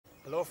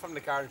Joe from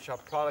the Garden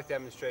Shop product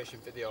demonstration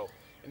video.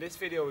 In this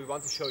video we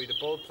want to show you the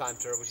bulb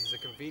planter, which is a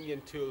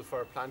convenient tool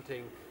for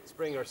planting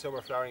spring or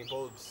summer flowering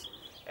bulbs.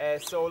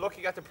 So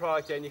looking at the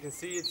product then, you can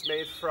see it's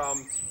made from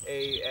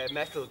a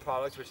metal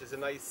product, which is a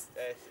nice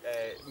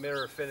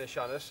mirror finish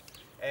on it.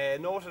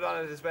 Noted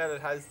on it as well,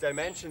 it has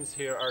dimensions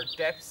here, or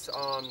depths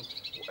on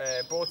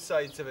both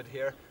sides of it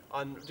here.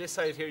 On this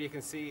side here you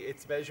can see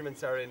its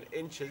measurements are in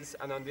inches,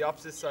 and on the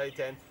opposite side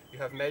then you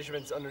have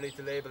measurements underneath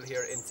the label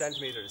here in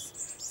centimetres.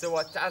 So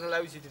what that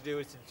allows you to do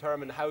is to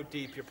determine how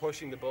deep you're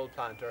pushing the bulb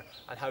planter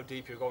and how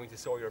deep you're going to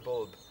sow your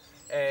bulb.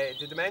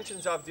 The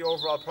dimensions of the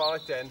overall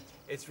product then,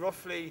 it's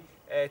roughly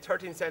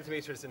 13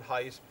 centimetres in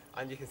height,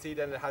 and you can see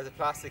then it has a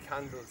plastic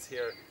handles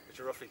here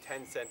which are roughly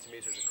 10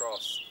 centimetres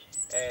across.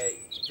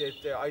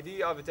 The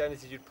idea of it then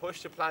is that you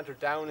push the planter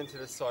down into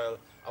the soil,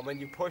 and when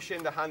you push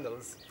in the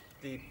handles,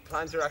 the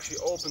planter actually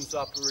opens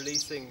up,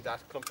 releasing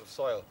that clump of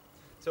soil.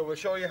 So we'll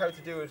show you how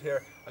to do it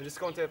here. I'm just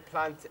going to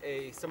plant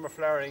a summer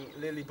flowering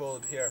lily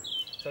bulb here.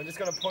 So I'm just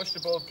going to push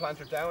the bulb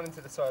planter down into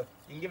the soil.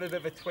 You can give it a bit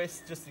of a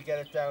twist just to get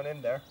it down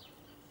in there.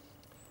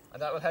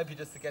 And that will help you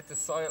just to get the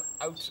soil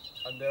out,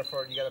 and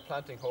therefore you get a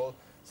planting hole.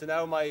 So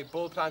now my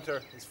bulb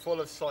planter is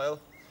full of soil.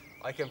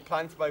 I can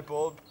plant my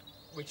bulb,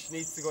 which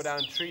needs to go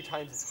down 3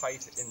 times its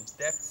height in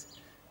depth,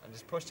 and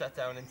just push that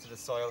down into the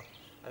soil,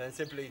 and then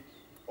simply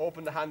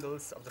open the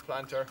handles of the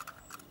planter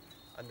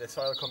and the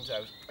soil comes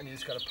out, and you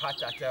just got to pat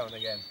that down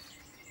again.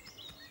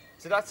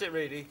 So that's it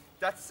really.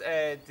 That's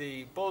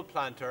the bulb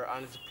planter,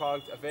 and it's a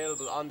product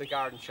available on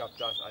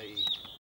thegardenshop.ie.